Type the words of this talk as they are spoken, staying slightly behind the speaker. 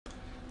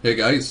Hey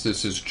guys,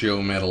 this is Joe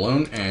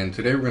Matalone, and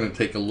today we're going to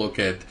take a look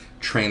at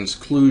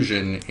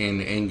Transclusion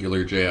in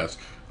AngularJS.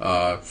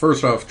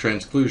 First off,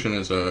 Transclusion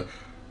is a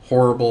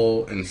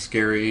horrible and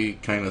scary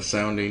kind of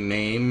sounding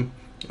name.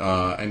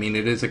 I mean,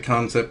 it is a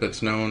concept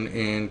that's known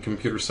in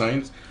computer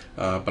science,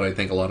 but I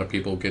think a lot of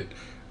people get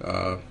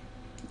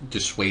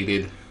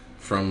dissuaded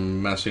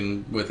from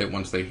messing with it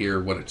once they hear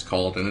what it's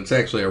called, and it's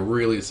actually a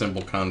really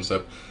simple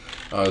concept.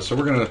 So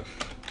we're going to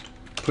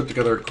put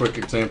together a quick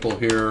example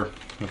here.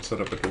 Let's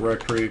set up a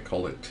directory,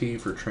 call it T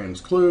for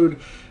Transclude,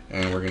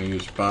 and we're going to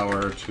use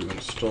Bower to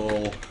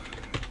install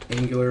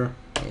Angular.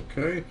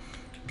 Okay,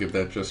 give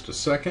that just a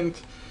second,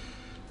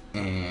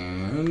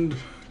 and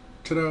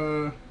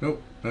ta-da!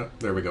 Nope,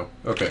 there we go.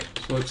 Okay,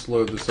 so let's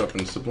load this up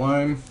in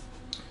Sublime.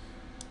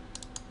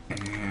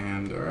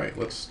 And alright,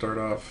 let's start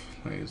off,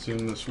 let me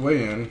zoom this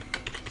way in,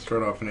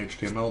 start off an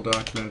HTML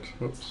document.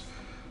 Whoops,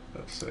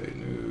 let's say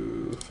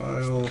new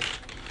file,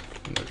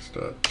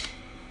 index.html,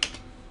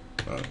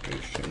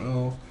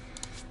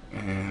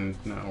 and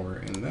now we're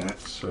in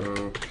that.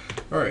 So,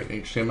 alright,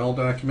 HTML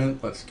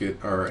document, let's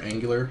get our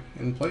Angular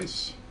in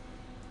place.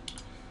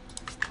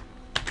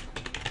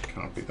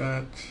 Copy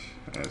that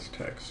as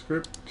text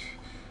script,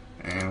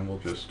 and we'll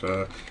just,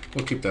 we'll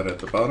keep that at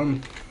the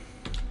bottom.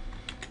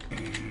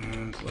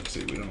 And let's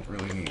see, we don't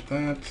really need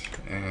that,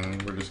 and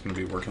we're just going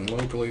to be working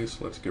locally,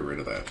 so let's get rid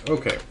of that.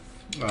 Okay,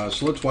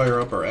 so let's wire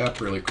up our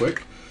app really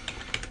quick.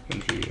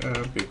 ng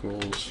app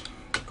equals,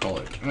 call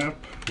it app,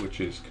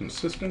 which is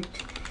consistent,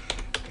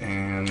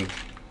 and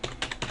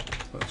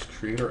let's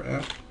create our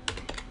app.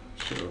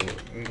 So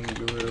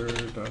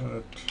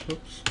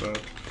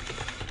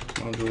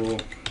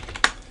angular.module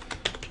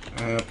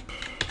app,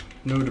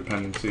 no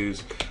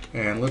dependencies,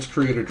 and let's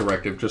create a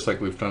directive just like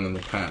we've done in the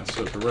past.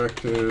 So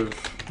directive,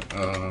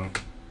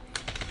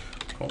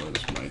 call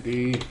this my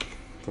D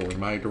for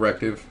my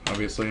directive,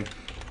 obviously.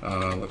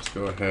 Let's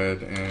go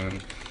ahead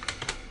and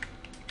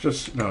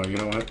just, no, you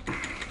know what?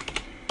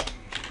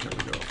 There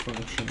we go,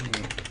 function.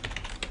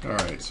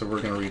 Alright, so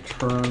we're going to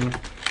return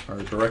our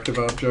directive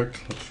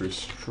object. Let's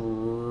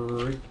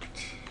restrict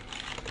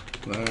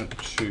that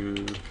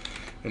to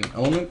an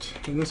element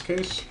in this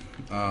case.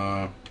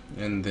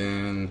 And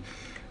then,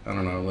 I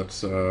don't know, let's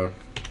say we're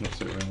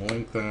going to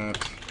link that.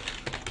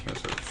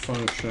 There's our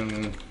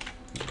function,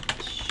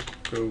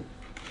 scope,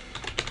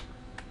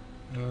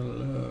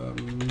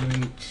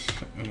 element,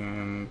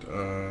 and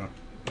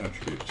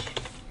attributes.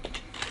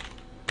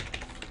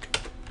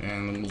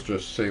 And we'll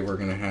just say we're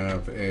going to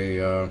have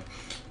a,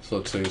 so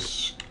let's say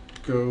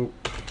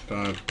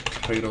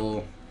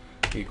scope.title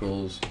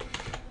equals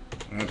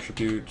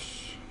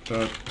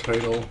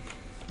attributes.title,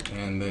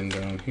 and then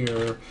down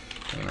here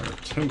in our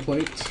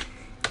template,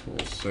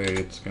 we'll say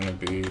it's going to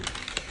be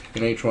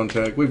an h1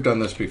 tag. We've done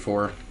this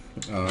before,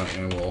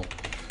 and we'll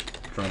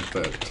drop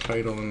that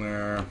title in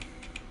there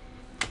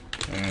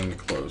and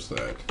close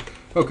that.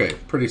 Okay,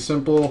 pretty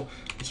simple.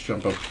 Let's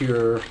jump up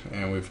here,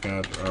 and we've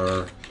got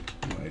our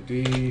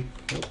ID,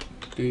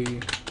 D,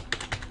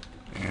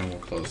 and we'll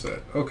close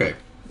that. Okay,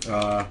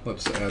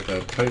 let's add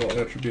that title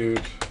attribute.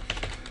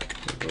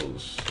 It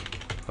goes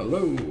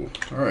hello.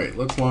 All right,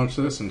 let's launch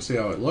this and see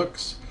how it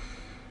looks.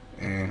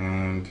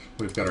 And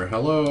we've got our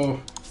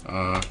hello.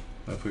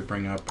 If we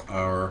bring up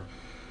our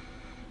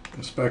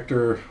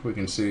inspector, we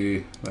can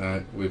see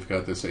that we've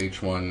got this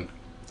h1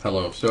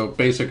 hello. So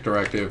basic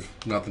directive,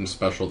 nothing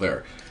special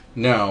there.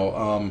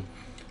 Now,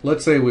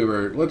 let's say we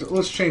were,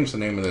 let's change the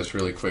name of this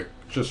really quick,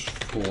 just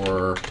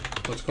for,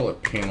 let's call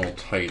it panel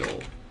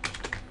title.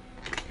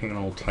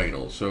 Panel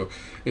title. So,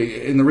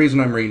 and the reason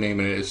I'm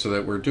renaming it is so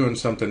that we're doing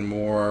something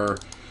more,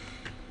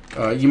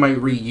 you might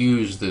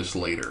reuse this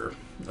later.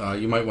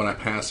 You might want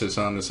to pass this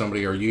on to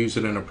somebody or use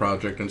it in a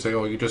project and say,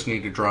 oh, you just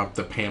need to drop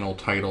the panel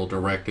title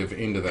directive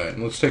into that.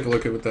 And let's take a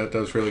look at what that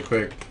does really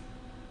quick.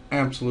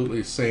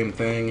 Absolutely same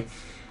thing.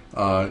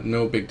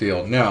 No big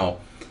deal. Now,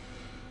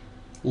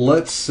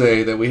 let's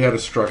say that we had a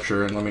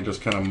structure, and let me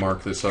just kind of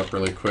mark this up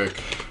really quick.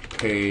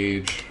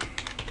 Page,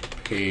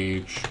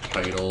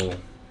 title,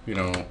 you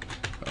know,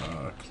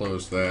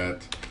 close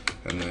that.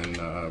 And then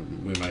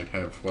we might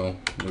have, well,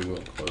 we will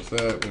close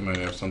that. We might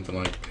have something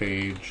like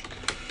page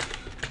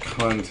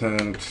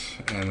content,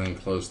 and then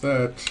close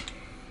that.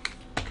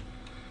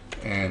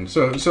 And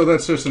so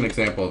that's just an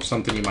example of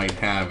something you might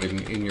have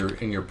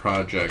in your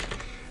project,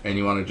 and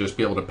you want to just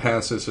be able to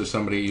pass this to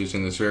somebody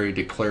using this very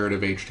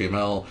declarative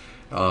HTML,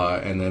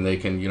 and then they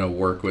can, you know,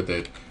 work with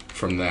it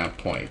from that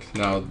point.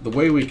 Now, the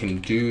way we can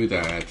do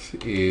that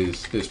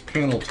is this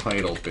panel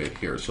title bit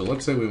here. So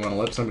let's say we want to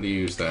let somebody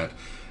use that,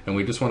 and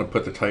we just want to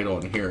put the title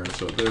in here.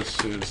 So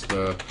this is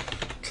the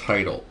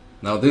title.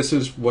 Now, this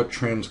is what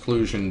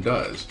Transclusion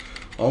does.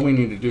 All we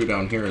need to do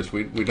down here is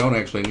we don't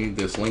actually need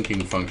this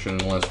linking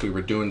function unless we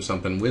were doing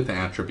something with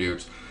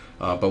attributes.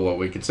 But what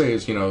we could say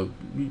is, you know,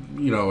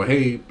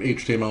 hey,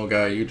 HTML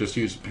guy, you just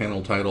use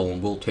panel title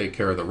and we'll take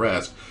care of the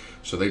rest.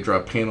 So they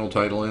drop panel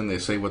title in, they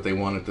say what they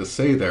wanted to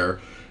say there,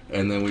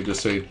 and then we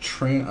just say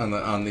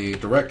on the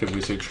directive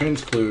we say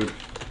transclude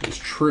is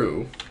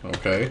true,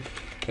 okay,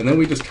 and then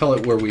we just tell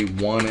it where we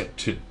want it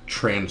to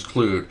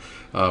transclude,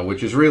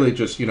 which is really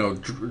just, you know,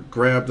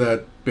 grab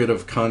that bit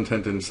of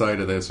content inside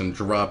of this and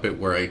drop it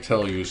where I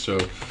tell you. So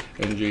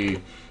ng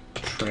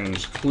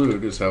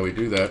transclude is how we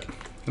do that.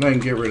 And I can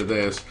get rid of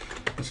this.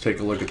 Let's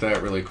take a look at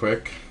that really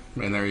quick.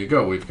 And there you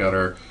go. We've got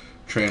our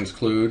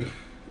transclude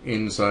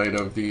inside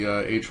of the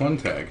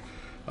h1 tag.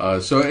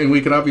 And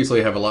we could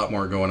obviously have a lot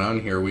more going on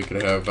here. We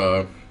could have,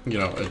 you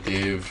know, a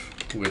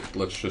div with,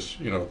 let's just,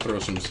 you know, throw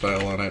some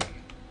style on it.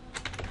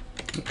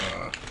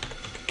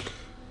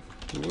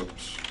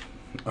 Whoops.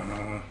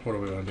 What do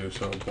we want to do?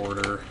 So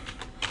border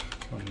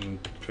 1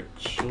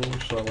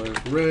 pixel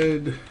solid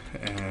red,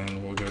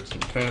 and we'll get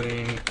some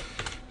padding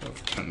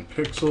of 10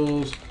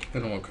 pixels,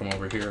 and then we'll come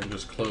over here and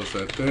just close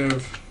that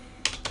div.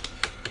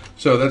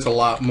 So that's a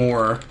lot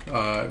more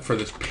for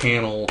this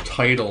panel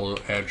title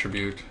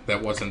attribute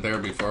that wasn't there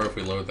before. If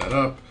we load that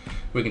up,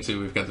 we can see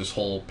we've got this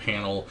whole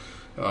panel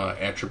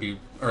attribute,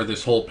 or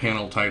this whole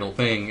panel title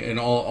thing, and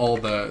all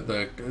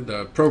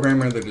the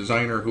programmer, the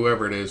designer,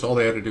 whoever it is, all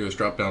they had to do is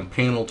drop down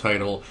panel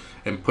title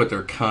and put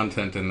their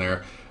content in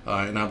there.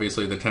 And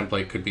obviously the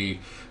template could be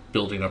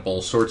building up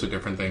all sorts of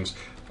different things.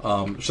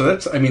 So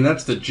that's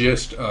the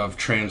gist of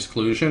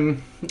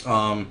Transclusion.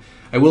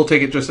 I will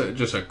take it just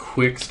a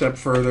quick step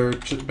further,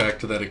 back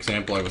to that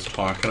example I was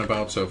talking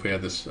about. So if we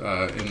had this,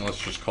 and let's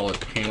just call it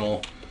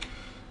panel,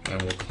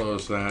 and we'll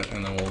close that,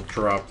 and then we'll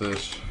drop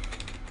this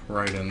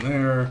right in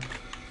there.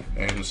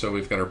 And so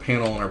we've got our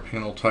panel and our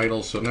panel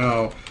title. So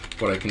now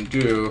what I can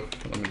do,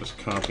 let me just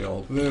copy all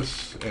of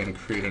this and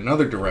create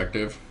another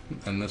directive,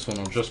 and this one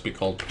will just be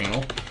called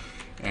panel.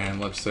 And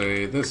let's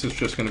say this is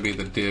just going to be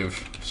the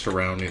div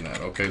surrounding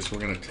that. Okay, so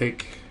we're going to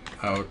take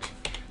out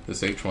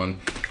this h1, and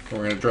we're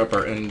going to drop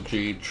our ng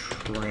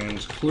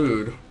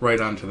transclude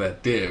right onto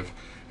that div,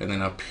 and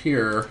then up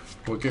here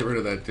we'll get rid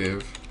of that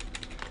div,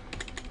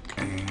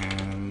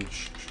 and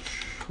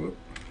we'll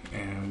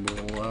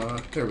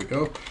there we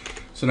go.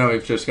 So now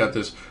we've just got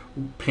this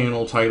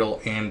panel title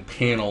and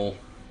panel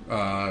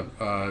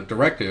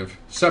directive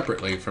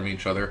separately from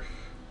each other.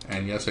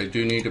 And yes, I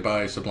do need to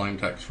buy Sublime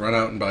Text. Run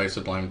out and buy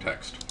Sublime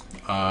Text.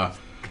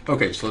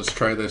 Okay, so let's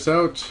try this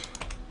out.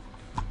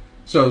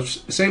 So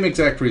same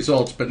exact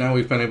results, but now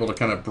we've been able to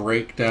kind of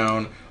break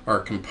down our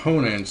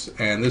components,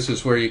 and this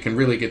is where you can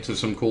really get to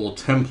some cool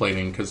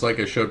templating, because like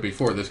I showed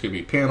before, this could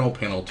be panel,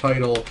 panel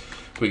title.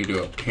 We could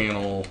do a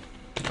panel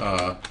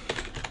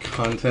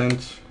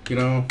content, you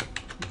know,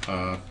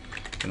 and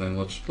then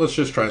let's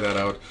just try that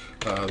out.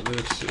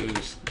 This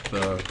is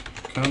the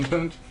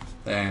content.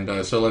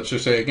 And so let's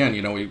just say again,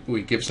 you know,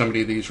 we give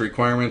somebody these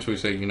requirements. We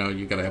say, you know,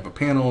 you got to have a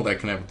panel that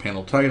can have a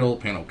panel title,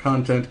 panel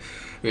content.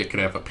 It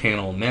could have a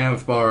panel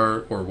nav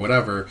bar or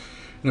whatever.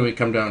 And then we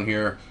come down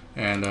here,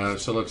 and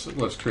so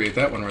let's create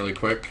that one really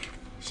quick.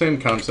 Same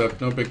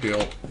concept, no big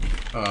deal.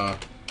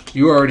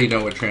 You already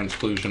know what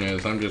Transclusion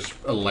is. I'm just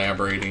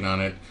elaborating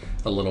on it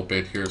a little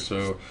bit here.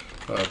 So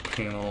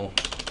panel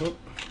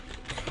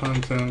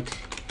content,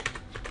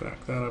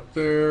 back that up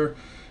there.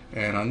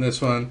 And on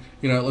this one,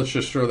 you know, let's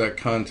just throw that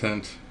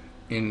content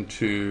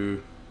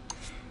into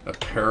a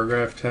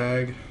paragraph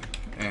tag,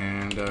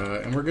 and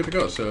we're good to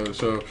go.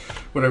 So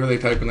whatever they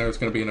type in there, it's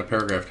going to be in a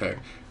paragraph tag.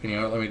 And, you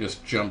know, let me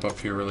just jump up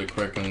here really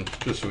quick, and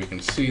just so we can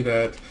see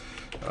that,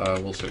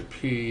 we'll say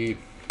p.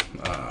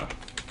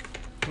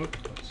 Let's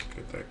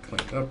get that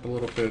cleaned up a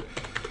little bit.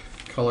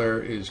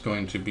 Color is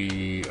going to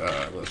be,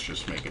 let's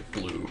just make it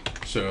blue.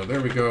 So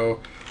there we go.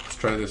 Let's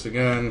try this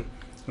again,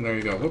 and there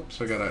you go. Whoops,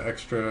 I got an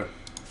extra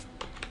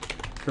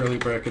curly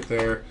bracket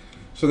there.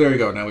 So there you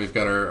go. Now we've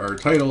got our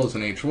title is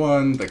in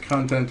h1, the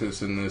content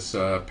is in this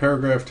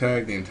paragraph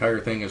tag, the entire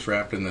thing is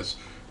wrapped in this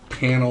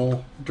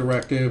panel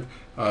directive.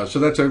 So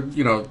that's a,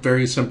 you know,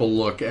 very simple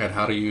look at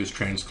how to use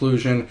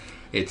Transclusion.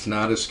 It's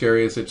not as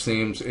scary as it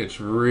seems. It's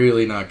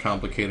really not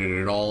complicated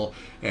at all.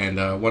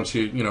 And once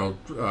you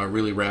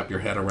really wrap your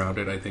head around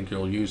it, I think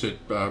you'll use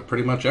it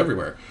pretty much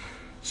everywhere.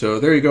 So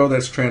there you go.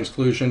 That's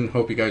Transclusion.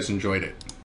 Hope you guys enjoyed it.